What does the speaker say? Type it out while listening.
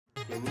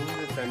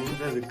சென்று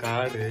தனிந்தது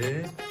காடு.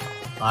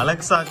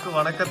 அலெக்சாக்கு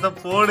வணக்கத்தை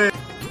போடு.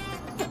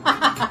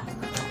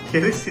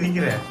 எது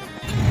சிரிக்கிற?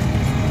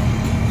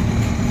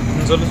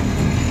 சொல்லு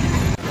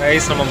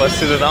கைஸ், நம்ம பஸ்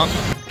இதுதான்.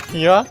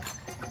 ஐயா,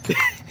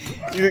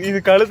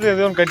 இது கழுத்துல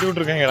எதுவும் கட்டி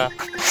விட்டுருக்காங்கடா.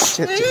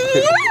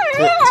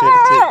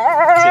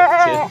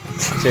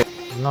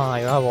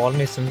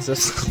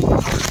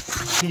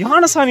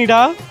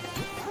 யானசானிடா,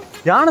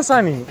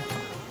 யானசானி.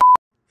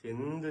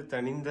 சென்று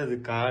தனிந்தது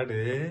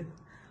காடு.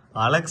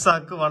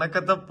 அலெக்சாக்கு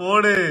வணக்கத்தை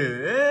போடு.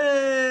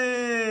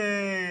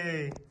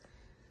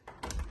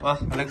 வா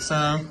Alexa.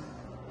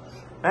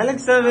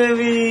 Alexa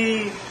baby,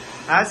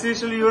 as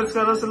usual your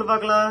சர்வ சொல்லு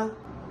பார்க்கலாம்.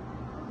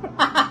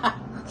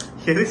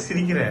 எது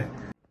சிரிக்கிற?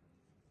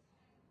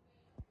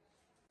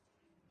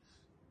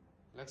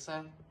 அலெக்சா.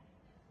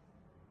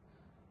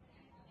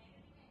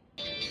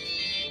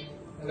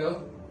 ஹலோ.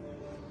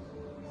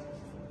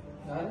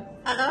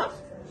 ஹலோ.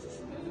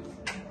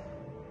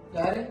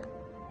 யாரு?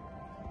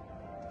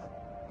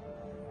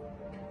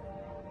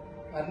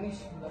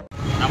 ஹர்னிஷ்.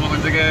 நம்ம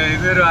கொஞ்சம்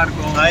இதுவா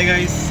இருக்கும். ஹாய்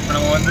கைஸ்,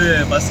 நம்ம வந்து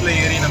பஸ்ல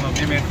ஏறி நம்ம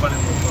அப்படியே மேட்பாடு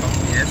போகிறோம்.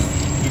 எஸ்,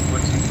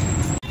 போச்சு.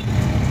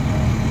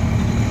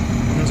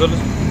 சொல்லு.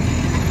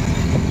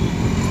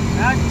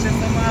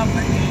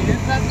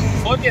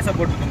 ஓகே,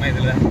 சப்போர்ட் இருக்குமா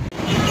இதில்?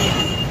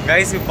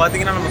 கைஸ், இப்போ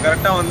பார்த்தீங்கன்னா நம்ம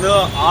கரெக்டாக வந்து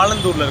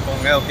ஆலந்தூரில்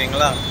இருக்கோங்க.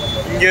 ஓகேங்களா?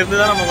 இங்கேருந்து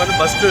தான் நம்ம வந்து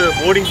ஃபஸ்ட்டு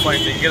போர்டிங்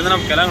பாயிண்ட். இங்கேருந்து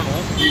நம்ம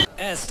கிளம்பணும்.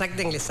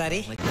 சாரி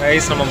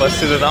கைஸ், நம்ம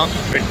பஸ் இதுதான்.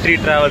 வெற்றி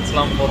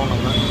டிராவல்ஸ்லாம் போகிறோம்.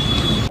 நம்ம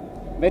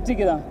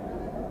வெற்றிக்கு தான்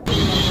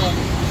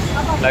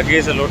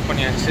லக்கேஜை லோட்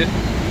பண்ணியாச்சு.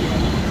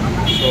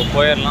 ஸோ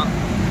போயிடலாம்.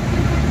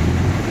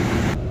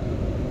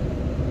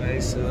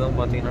 கைஸ், இதுதான்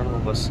பார்த்தீங்கன்னா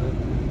நம்ம பஸ்ஸு.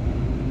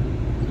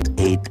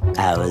 8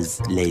 hours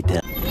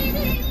later.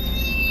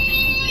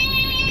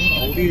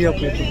 அவுடியா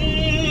போயிட்டு.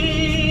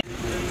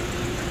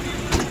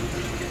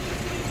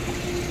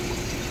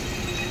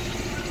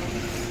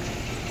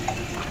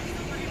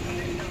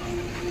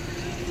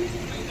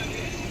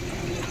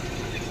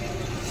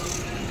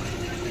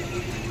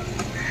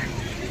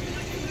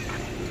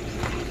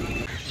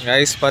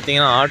 கைஸ்,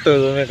 பார்த்தீங்கன்னா ஆட்டோ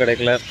எதுவுமே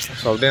கிடைக்கல.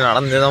 ஸோ அப்படியே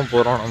நடந்தே தான்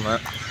போகிறோம். நம்ம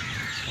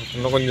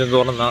இன்னும் கொஞ்சம்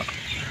தூரம் தான்.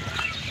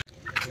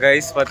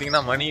 கைஸ்,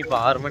 பார்த்தீங்கன்னா மணி இப்போ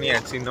 6 மணி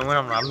ஆச்சு. இந்த மாதிரி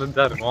நம்ம நடந்துட்டு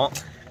தான் இருக்கோம்.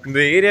 இந்த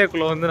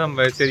ஏரியாக்குள்ளே வந்து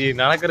நம்ம சரி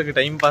நடக்கிறதுக்கு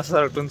டைம் பாஸ்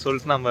ஆகட்டும்னு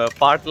சொல்லிட்டு நம்ம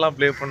பாட்டெலாம்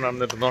ப்ளே பண்ணி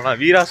நடந்துட்டு இருந்தோம்.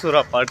 நான்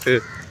வீராசூரா பாட்டு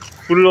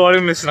ஃபுல்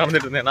வால்யூம் வச்சு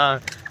நடந்துட்டு இருந்தேன்னா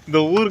இந்த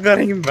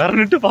ஊருக்காரங்க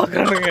மிரண்டுட்டு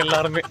பார்க்குறானுங்க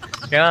எல்லாருமே.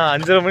 ஏன்னா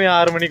 5:30 மணி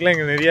 6 மணிக்கெலாம்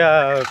இங்கே நிறையா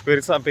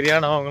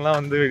பெரியானவங்கலாம்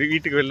வந்து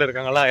வீட்டுக்கு வெளில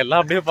இருக்காங்களா,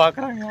 எல்லாம் அப்படியே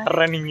பார்க்குறாங்க.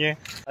 யாரா நீங்கள்?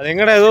 அது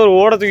எங்கடா ஏதோ ஒரு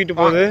ஓடை தூக்கிட்டு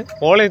போகுது,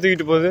 ஓலையை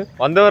தூக்கிட்டு போகுது.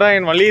 வந்தவரா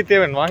என்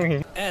வள்ளியத்தேவன் வாங்க.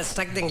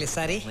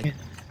 சாரி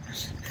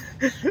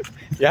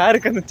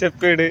யாருக்கு அந்த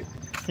செப்பேடு?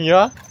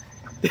 ஐயா,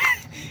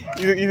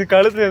 இது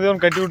கழுத்துல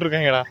எதுவும் கட்டி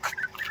விட்டுருக்காங்கடா.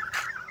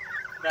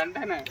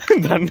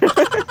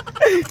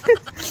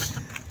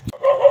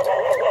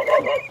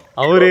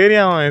 அவர்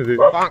ஏரியாவா இது?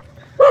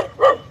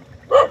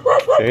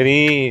 சரி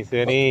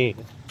சரி,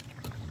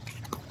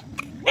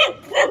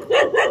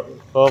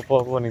 போ போ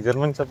போ, நீ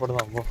ஜெர்மன் சாப்பாடு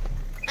தான் போ.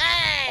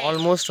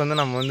 ஆல்மோஸ்ட் வந்து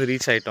நம்ம வந்து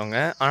ரீச் ஆகிட்டோங்க.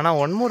 ஆனால்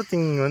ஒன் மோர்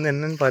திங் வந்து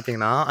என்னென்னு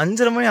பார்த்தீங்கன்னா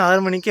 5:30 மணி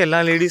 6 மணிக்கு எல்லா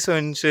லேடிஸும்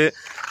வந்துச்சு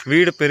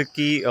வீடு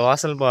பெருக்கி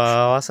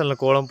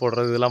வாசலில் கோலம்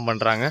போடுறது இதெல்லாம்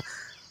பண்ணுறாங்க.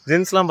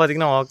 ஜென்ஸ்லாம்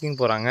பார்த்திங்கன்னா வாக்கிங்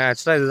போகிறாங்க.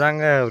 ஆக்சுவலாக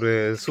இதுதாங்க ஒரு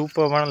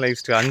சூப்பரான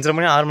லைஃப் ஸ்டைல். 5:30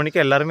 மணி 6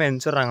 மணிக்கு எல்லாருமே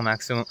எழுந்துடுறாங்க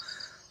மேக்ஸிமம்.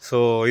 ஸோ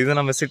இது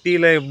நம்ம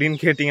சிட்டியில் எப்படின்னு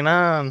கேட்டிங்கன்னா,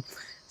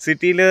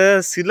 சிட்டியில்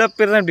சில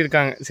பேர் தான் இப்படி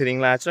இருக்காங்க.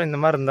 சரிங்களா? ஆக்சுவலாக இந்த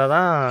மாதிரி இருந்தால்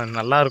தான்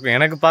நல்லாயிருக்கும்.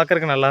 எனக்கு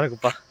பார்க்குறதுக்கு நல்லா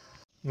இருக்குப்பா.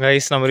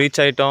 கைஸ், நம்ம ரீச்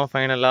ஆகிட்டோம்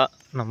ஃபைனலாக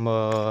நம்ம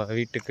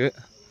வீட்டுக்கு.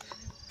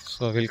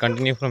 So will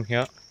continue from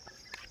here.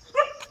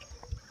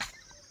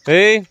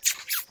 ஏய்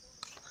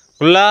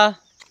குல்லா,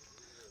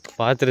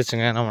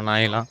 பார்த்துருச்சுங்க நம்ம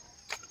நாயெல்லாம்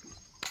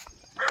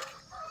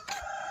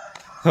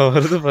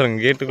வருது பாருங்க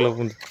கேட்டுக்குள்ளே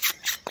பூந்து.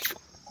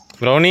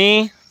 ப்ரௌனி,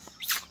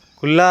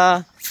 குல்லா,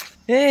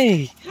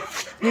 ஏய்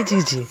ஜி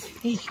ஜி,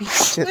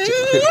 சரி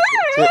சரி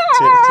சரி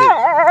சரி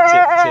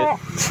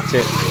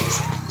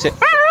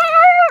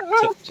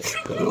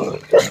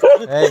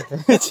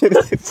சரி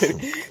சரி சரி சரி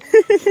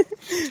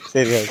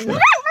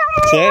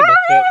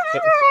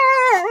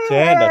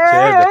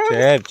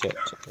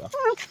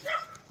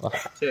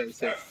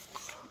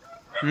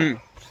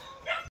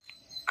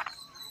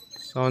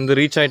ஸோ வந்து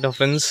ரீச் ஆகிட்டோம்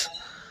ஃப்ரெண்ட்ஸ்.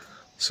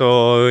 ஸோ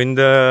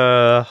இந்த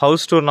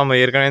ஹவுஸ் டூர் நம்ம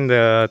ஏற்கனவே இந்த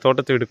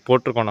தோட்டத்து வீட்டுக்கு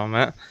போட்டிருக்கோம்.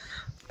 நம்ம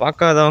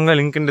பார்க்காதவங்க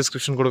லிங்க் இன்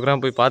டிஸ்கிரிப்ஷன்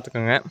கொடுக்குறேன், போய்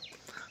பார்த்துக்கோங்க.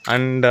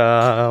 அண்ட்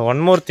ஒன்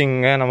மோர்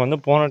திங்க, நம்ம வந்து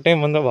போன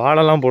டைம் வந்து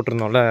வாழைலாம்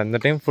போட்டிருந்தோம்ல, இந்த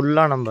டைம்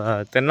ஃபுல்லாக நம்ம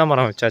தென்னை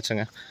மரம்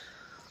வச்சாச்சுங்க.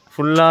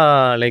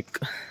 ஃபுல்லாக லைக்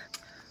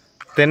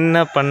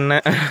தென்னை பண்ணை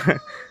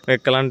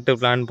வைக்கலான்ட்டு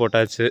பிளான்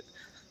போட்டாச்சு.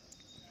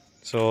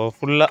 ஸோ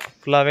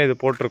ஃபுல்லாகவே இது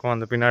போட்டிருக்கோம்.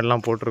 அந்த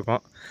பின்னாடிலாம்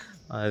போட்டிருக்கோம்.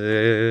 அது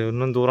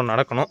இன்னும் தூரம்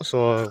நடக்கணும். ஸோ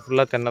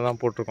ஃபுல்லாக தென்னை தான்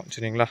போட்டிருக்கோம்.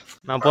 சரிங்களா?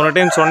 நான் போன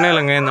டைம் சொன்னேன்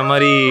இல்லைங்க, இந்த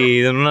மாதிரி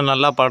இது இன்னும்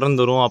நல்லா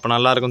படர்ந்து வரும், அப்போ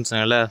நல்லா இருக்குன்னு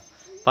சொன்னேன்ல.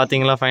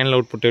 பார்த்தீங்களா ஃபைனல்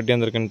அவுட்புட் எப்படி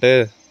வந்திருக்குன்ட்டு.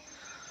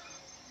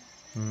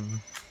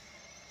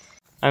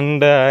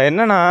 அண்டு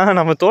என்னென்னா,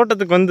 நம்ம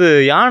தோட்டத்துக்கு வந்து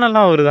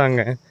யானைலாம்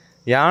வருதாங்க.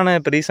 யானை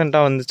இப்போ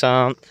ரீசெண்டாக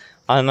வந்துச்சான்.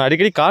 அது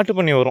அடிக்கடி காட்டு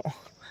பண்ணி வரும்.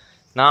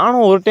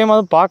 நானும் ஒரு டைம்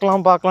அது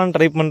பார்க்கலான்னு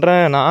ட்ரை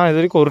பண்ணுறேன். நான் இது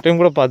வரைக்கும் ஒரு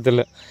டைம் கூட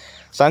பார்த்துல.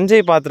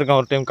 சஞ்சய் பார்த்துருக்கான்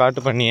ஒரு டைம்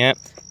காட்டு பண்ணியை,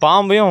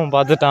 பாம்பையும் அவன்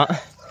பார்த்துட்டான்.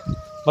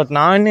 பட்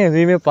நான் இன்னும்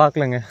எதுவுமே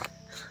பார்க்கலங்க.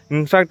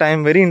 In fact I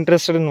am very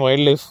interested in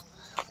wild life.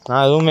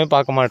 நான் எதுவுமே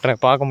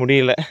பார்க்க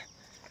முடியல.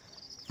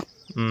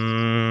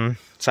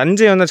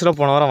 சஞ்சய் வந்துச்சுல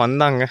போன வாரம்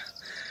வந்தாங்க.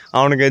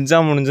 அவனுக்கு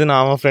எக்ஸாம் முடிஞ்சு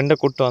நான் அவன் ஃப்ரெண்டை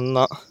கூப்பிட்டு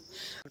வந்தான்.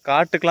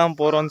 காட்டுக்கெலாம்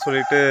போகிறோன்னு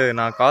சொல்லிட்டு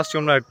நான்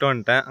காஸ்டியூம்லாம் எடுத்து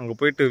வந்துட்டேன். அங்கே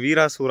போயிட்டு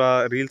வீரா சூரா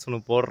ரீல்ஸ் ஒன்று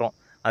போடுறோம்,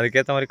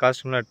 அதுக்கேற்ற மாதிரி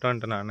காஸ்டியூம்லாம் எடுத்து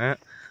வந்துட்டேன் நான்.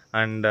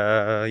 And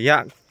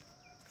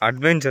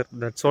adventure,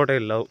 that's what I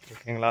love.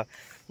 ஓகேங்களா?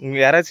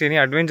 உங்கள் யாராச்சும் இனி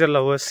அட்வென்ச்சர்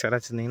லவ்வர்ஸ்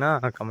யாராச்சும்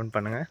இருந்தீங்கன்னா கமெண்ட்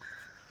பண்ணுங்கள்.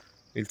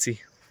 Will see.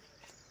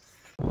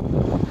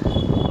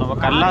 நம்ம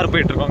கல்லாறு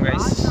போயிட்டுருக்கோம்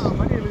கைஸ்.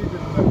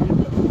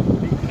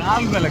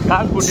 கால் மேலே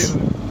கால் போட்டு.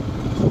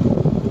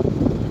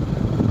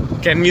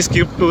 Can we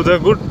skip to the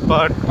good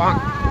part?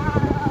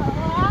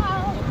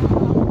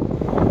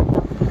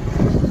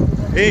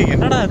 ஏய்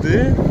என்னடா அது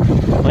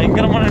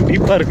பயங்கரமான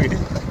டீப்பாக இருக்குது.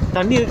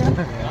 தண்ணி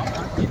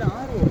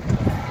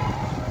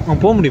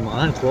போக முடியுமா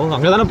இப்போ?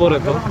 அங்கே தானே போகிற.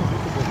 இப்போ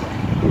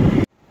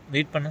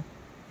வெயிட் பண்ண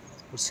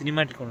ஒரு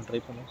சினிமாட்டிக் ஒன்று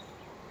ட்ரை பண்ண.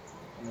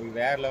 உங்களுக்கு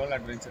வேறு லெவல்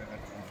அட்வென்ச்சர்.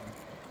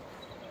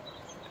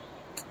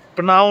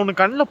 இப்போ நான் ஒன்று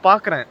கண்ணில்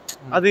பார்க்குறேன்,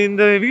 அது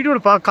இந்த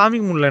வீடியோவில்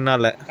காமிக்க முடியல.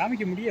 என்னால்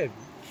காமிக்க முடியாது,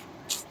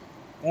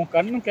 உன்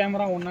கண்ணும்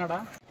கேமரா ஒன்னாடா.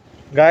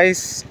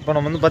 காய்ஸ் இப்போ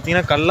நம்ம வந்து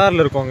பார்த்தீங்கன்னா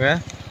கல்லாரில் இருக்கோங்க.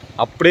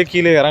 அப்படியே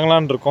கீழே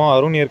இறங்கலான் இருக்கோம்.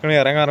 அருண் ஏற்கனவே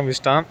இறங்க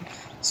ஆரம்பிச்சிட்டான்.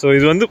 ஸோ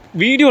இது வந்து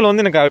வீடியோவில்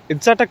வந்து எனக்கு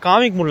எக்ஸாக்டாக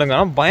காமிக்க முடியலங்க,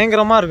 ஆனால்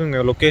பயங்கரமாக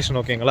இருக்குங்க லொக்கேஷன்.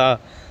 ஓகேங்களா?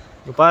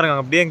 இப்போ பாருங்கள்,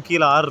 அப்படியே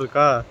கீழே ஆறு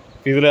இருக்கா.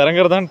 இதில்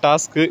இறங்குறது தான்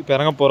டாஸ்க்கு. இப்போ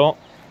இறங்க போகிறோம்,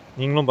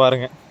 நீங்களும்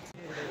பாருங்கள்.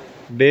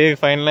 டே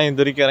ஃபைனலாக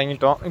இது வரைக்கும்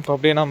இறங்கிட்டோம். இப்போ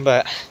அப்படியே நம்ம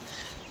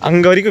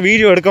அங்கே வரைக்கும்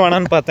வீடியோ எடுக்க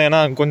வேணான்னு பார்த்தேன்,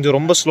 ஏன்னா கொஞ்சம்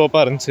ரொம்ப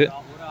ஸ்லோப்பாக இருந்துச்சு.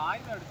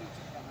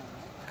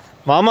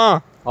 மாமா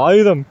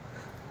ஆயுதம்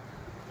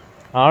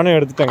நானும்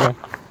எடுத்துட்டேங்க.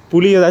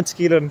 புலி ஏதாச்சும்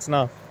கீழே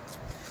இருந்துச்சுன்னா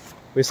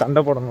போய்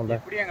சண்டை போடணும்ல.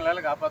 எப்படி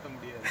எங்களால் காப்பாற்ற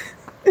முடியாது.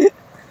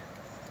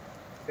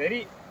 சரி,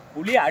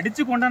 புலி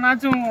அடிச்சு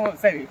கொண்டானாச்சும்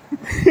சரி.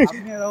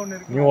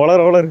 நீ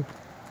உளறு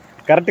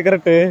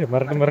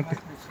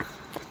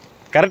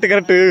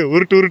கரெக்டு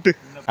உருட்டு.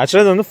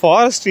 ஆக்சுவலாக இது வந்து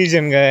ஃபாரஸ்ட்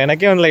ரீஜனுங்க.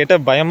 எனக்கே வந்து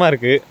லைட்டாக பயமாக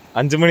இருக்குது.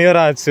 5 மணி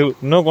வரை ஆச்சு,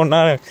 இன்னும் கொண்டா.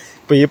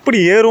 இப்போ எப்படி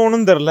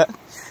ஏறுவோன்னு தெரில,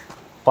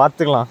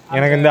 பார்த்துக்கலாம்.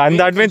 எனக்கு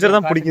அந்த அட்வென்ச்சர்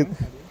தான் பிடிக்குது.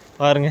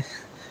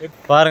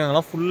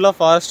 பாருங்கலாம் ஃபுல்லாக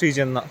ஃபாரஸ்ட்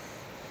ரீஜன் தான்.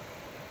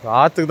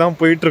 ஆற்றுக்கு தான்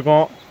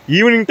போயிட்டுருக்கோம்.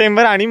 ஈவினிங் டைம்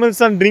வேறு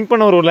அனிமல்ஸ் தான் ட்ரிங்க்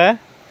பண்ண வரும்ல,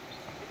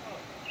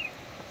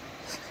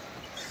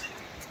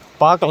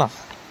 பார்க்கலாம்.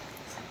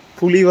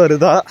 புலி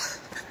வருதா,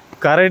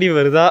 கரடி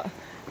வருதா,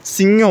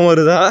 சிங்கம்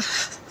வருதா?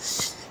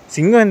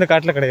 சிங்கம் இந்த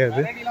காட்டில்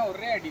கிடையாது.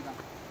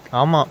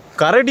 ஆமாம்,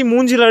 கரடி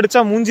மூஞ்சியில்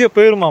அடித்தா மூஞ்சியை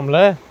போயிருமாம்ல.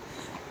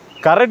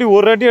 கரடி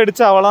ஒரு அடி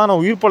அடித்தா அவளாம்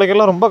நான் உயிர்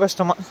பிழைக்கலாம் ரொம்ப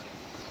கஷ்டமா.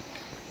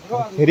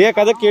 நிறைய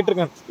கதை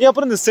கேட்டிருக்கேன்.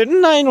 அப்புறம் இந்த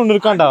சென்னாயின்னு ஒன்று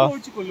இருக்கான்டா,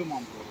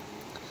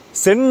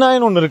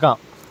 சென்னாயின்னு ஒன்று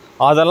இருக்கான்.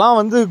 அதெல்லாம்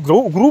வந்து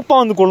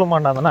குரூப்பாக வந்து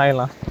கொள்ளுமாண்டா அந்த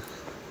நாயெல்லாம்.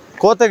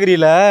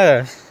 கோத்தகிரியில்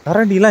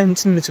கரடிலாம்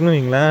இருந்துச்சுன்னு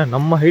வைங்களேன்,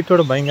 நம்ம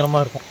ஹைட்டோட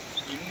பயங்கரமாக இருக்கும்.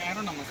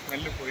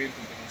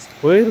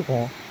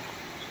 போயிருக்கோம்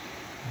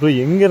ப்ரோ,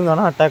 எங்கே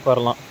இருந்தாலும் அட்டாக்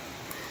வரலாம்.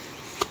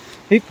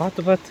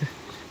 பார்த்து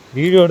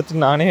வீடியோ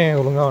எடுத்து நானே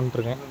ஒழுங்காக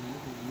வந்துட்டுருக்கேன்.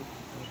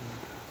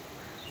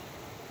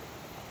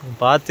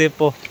 பார்த்து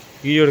இப்போ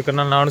வீடியோ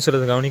எடுக்கிறனால நானும்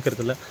சொல்கிறது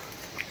கவனிக்கிறது இல்லை.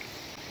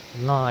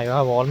 எல்லாம் I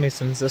have all my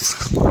census.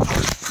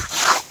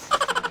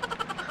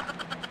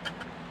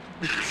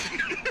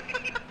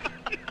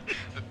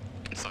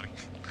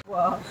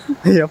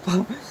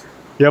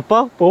 எப்பா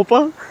போப்பா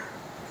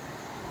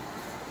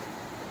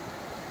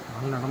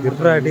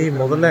இருறாடி.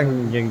 முதல்ல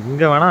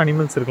இங்கே வேணா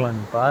அனிமல்ஸ் இருக்கலாம்,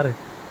 நீ பாரு.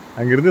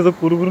 அங்கிருந்து ஏதோ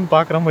குறுகுறுன்னு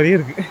பார்க்குற மாதிரியே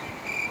இருக்கு.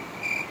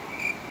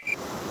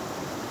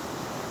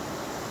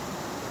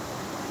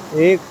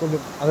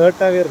 கொஞ்சம்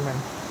அலர்ட்டாகவே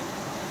இருக்கேன்.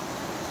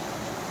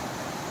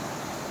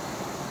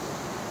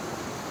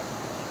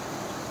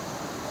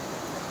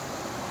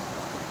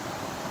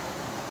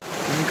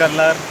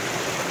 கல்லார்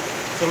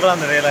சொல்கிறான்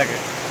அந்த வேலாக்கு.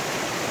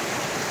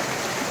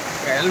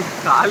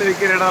 கால்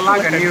வைக்கிற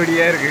இடம்லாம் கண்ணி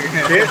வெடியா இருக்கு.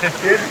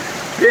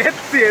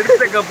 பேத்து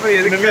எடுத்தக்கப்புறம்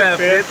எதுக்கு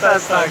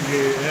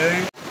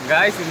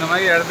காய்ஸ் இந்த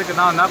மாதிரி இடத்துக்கு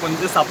தான் வந்தால்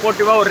கொஞ்சம்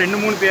சப்போர்ட்டிவாக ஒரு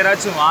 2-3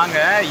 பேராச்சும் வாங்க.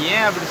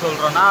 ஏன் அப்படி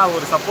சொல்கிறோன்னா,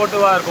 ஒரு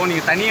சப்போர்ட்டிவாக இருக்கும்.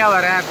 நீங்கள் தனியாக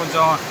வரேன்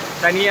கொஞ்சம்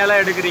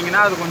தனியாலாம்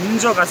எடுக்கிறீங்கன்னா அது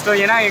கொஞ்சம் கஷ்டம்.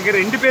 ஏன்னா எங்கள்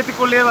 2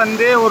 பேத்துக்குள்ளே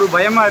வந்து ஒரு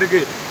பயமாக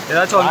இருக்குது,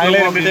 ஏதாச்சும்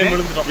வந்து.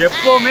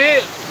 எப்போவுமே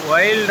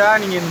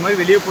வைல்டாக நீங்கள் இந்த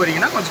மாதிரி வெளியே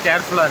போகிறீங்கன்னா கொஞ்சம்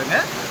கேர்ஃபுல்லாக இருங்க.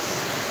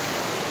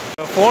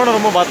 ஃபோனை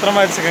ரொம்ப பத்திரமா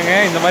வச்சுக்கோங்க.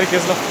 இந்த மாதிரி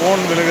கேஸில்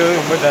ஃபோன் விழுகிறது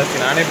ரொம்ப ஜாஸ்தி.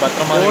 நானே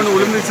பத்திரமா, ஃபோன்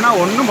விழுந்துச்சுன்னா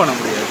ஒன்றும் பண்ண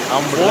முடியாது.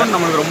 ஃபோன்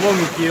நம்மளுக்கு ரொம்ப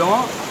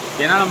முக்கியம்.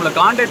 ஏன்னா நம்மளை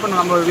கான்டாக்ட் பண்ண,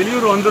 நம்ம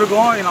வெளியூர்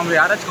வந்திருக்கோம், நம்ம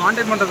யாராச்சும்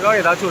கான்டாக்ட்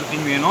பண்ணுறதுக்காக ஏதாச்சும் ஒரு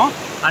திங் வேணும்.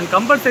 அண்ட்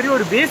கம்பல்சரி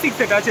ஒரு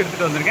பேசிக்ஸ் ஏதாச்சும்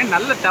எடுத்துகிட்டு வந்திருக்கேன்.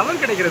 நல்ல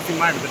டவர் கிடைக்கிற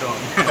சிம்மாக எடுத்துகிட்டு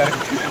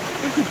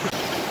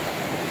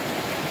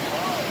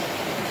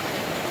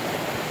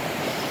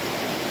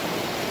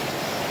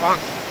வாங்க.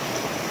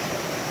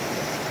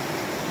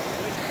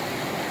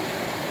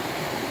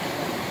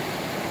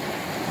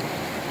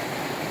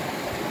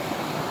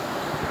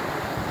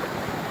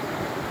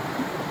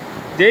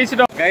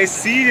 ஜெயிச்சிட்டோம் கைஸ்.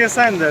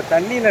 சீரியஸாக இந்த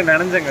தண்ணியில்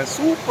நனைஞ்சங்க,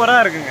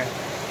 சூப்பராக இருக்குங்க.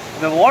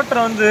 இந்த வாட்டர்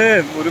வந்து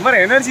ஒரு மாதிரி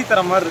எனர்ஜி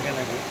தர மாதிரி இருக்கு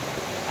எனக்கு.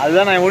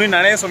 அதுதான் நான் ஒன்றும்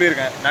நனைய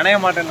சொல்லியிருக்கேன். நனைய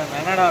மாட்டேன் நான்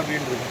நனடா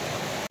அப்படின்னு இருக்கேன்.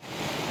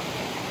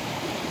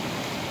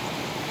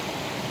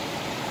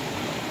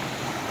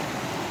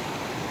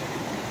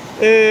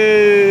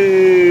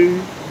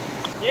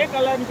 ஏன்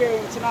கல்லாறு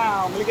இருந்துச்சுன்னா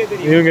உங்களுக்கே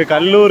தெரியும். இவங்க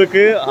கல்லும்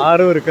இருக்கு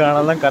ஆறும் இருக்கு,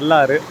 ஆனால் தான்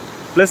கல்லாறு.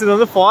 ப்ளஸ் இது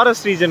வந்து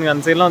ஃபாரஸ்ட் ரீஜனுங்க,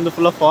 அந்த சைட்லாம் வந்து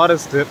ஃபுல்லாக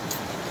ஃபாரஸ்ட்டு.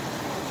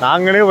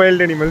 நாங்களே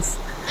வைல்டு அனிமல்ஸ்.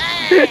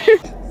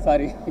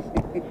 சாரி,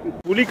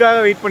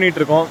 புலிக்காக வெயிட்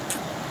பண்ணிட்டு இருக்கோம்.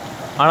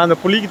 ஆனால் அந்த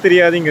புலிக்கு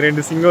தெரியாது இங்கே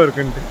 2 சிங்கம்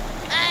இருக்குன்ட்டு.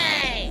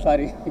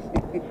 சாரி.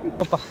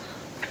 அப்பா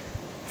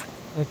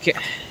ஓகே.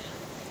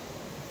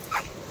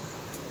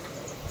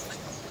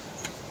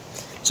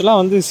 ஆக்சுவலாக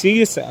வந்து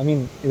சீரியஸ், ஐ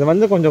மீன் இது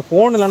வந்து கொஞ்சம்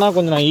ஃபோன் இல்லைனா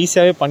கொஞ்சம் நான்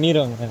ஈஸியாகவே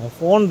பண்ணிடுவேங்க.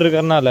 ஃபோன்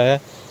இருக்கிறதுனால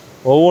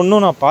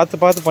ஒவ்வொன்றும் நான்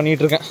பார்த்து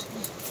பண்ணிகிட்ருக்கேன்.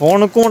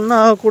 ஃபோனுக்கும் ஒன்றும்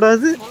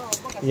ஆகக்கூடாது,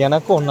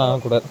 எனக்கும் ஒன்றும்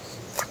ஆகக்கூடாது.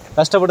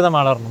 கஷ்டப்பட்டு தான்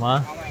மேலே வரணுமா?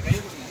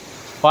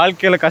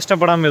 வாழ்க்கையில்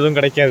கஷ்டப்படாமல் எதுவும்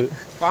கிடைக்காது.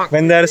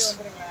 வெந்தர்ஸ்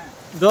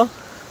இதோ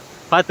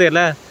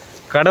பார்த்துல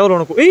கடவுள்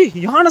உனக்கு. ஏய்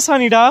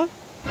யானைசாணிடா,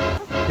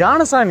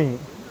 யானைசாணி.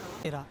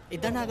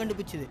 இதான் நான்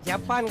கண்டுபிடிச்சது.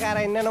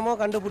 ஜப்பான்காரன் என்னென்னமோ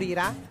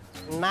கண்டுபிடிக்கிறா,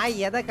 நான்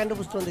எதை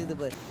கண்டுபிடிச்சிட்டு வந்துக்குது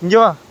பாரு. இங்கே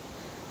வா,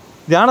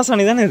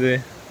 யானைசாணி தானே இது.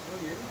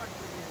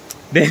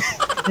 டே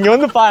இங்கே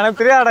வந்து பா,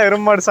 எனக்கு தெரியாடா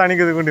எருமாடு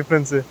சாணிக்கு இதுக்கும்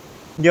டிஃப்ரென்ஸு.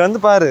 இங்கே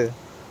வந்து பாரு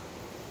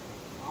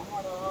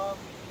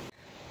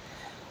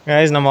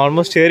கைஸ், நம்ம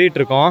ஆல்மோஸ்ட் ஏறிட்டு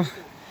இருக்கோம்.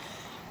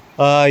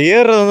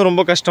 ஏறுறது வந்து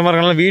ரொம்ப கஷ்டமாக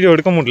இருக்கனால வீடியோ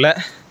எடுக்க முடியல.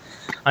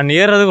 அண்ட்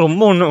ஏறுறதுக்கு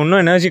ரொம்ப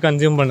இன்னும் எனர்ஜி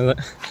கன்சியூம் பண்ணுது.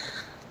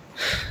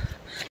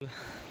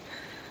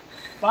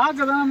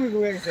 பார்க்க தான்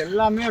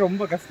எல்லாமே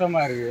ரொம்ப கஷ்டமா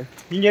இருக்கு.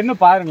 நீங்க என்ன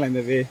பாருங்களேன்,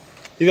 இந்த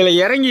இதுல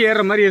இறங்கி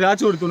ஏறுற மாதிரி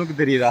ஏதாச்சும் ஒரு துணுக்கு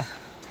தெரியுதா?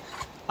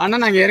 ஆனா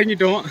நாங்க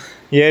இறங்கிட்டோம்,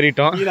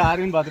 ஏறிட்டோம். கீழே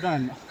ஆறுன்னு பார்த்துட்டோம்.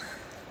 வேண்டாம்,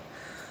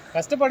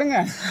 கஷ்டப்படுங்க.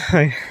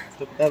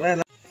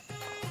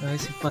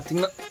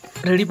 பார்த்தீங்கன்னா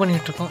ரெடி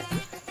பண்ணிகிட்ருக்கோம்.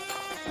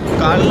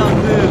 காலைல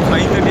வந்து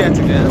 5:30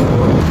 ஆச்சுங்க.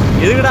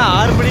 எதுக்குடா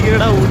 6 மணிக்கு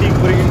எதுடா ஊட்டிக்கு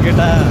போறீங்கன்னு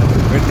கேட்டால்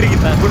வெற்றிக்கு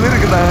தான்,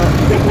 குளிருக்கு தான்,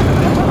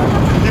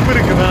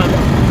 இவருக்கு தான்.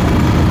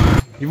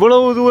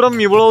 இவ்வளவு தூரம்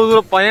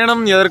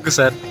பயணம் எதற்கு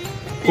சார்?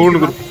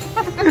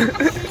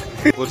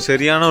 ஒரு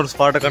சரியான ஒரு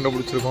ஸ்பாட்டை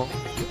கண்டுபிடிச்சிருக்கோம்.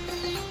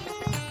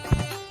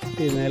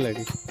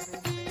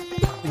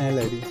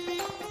 மேலடி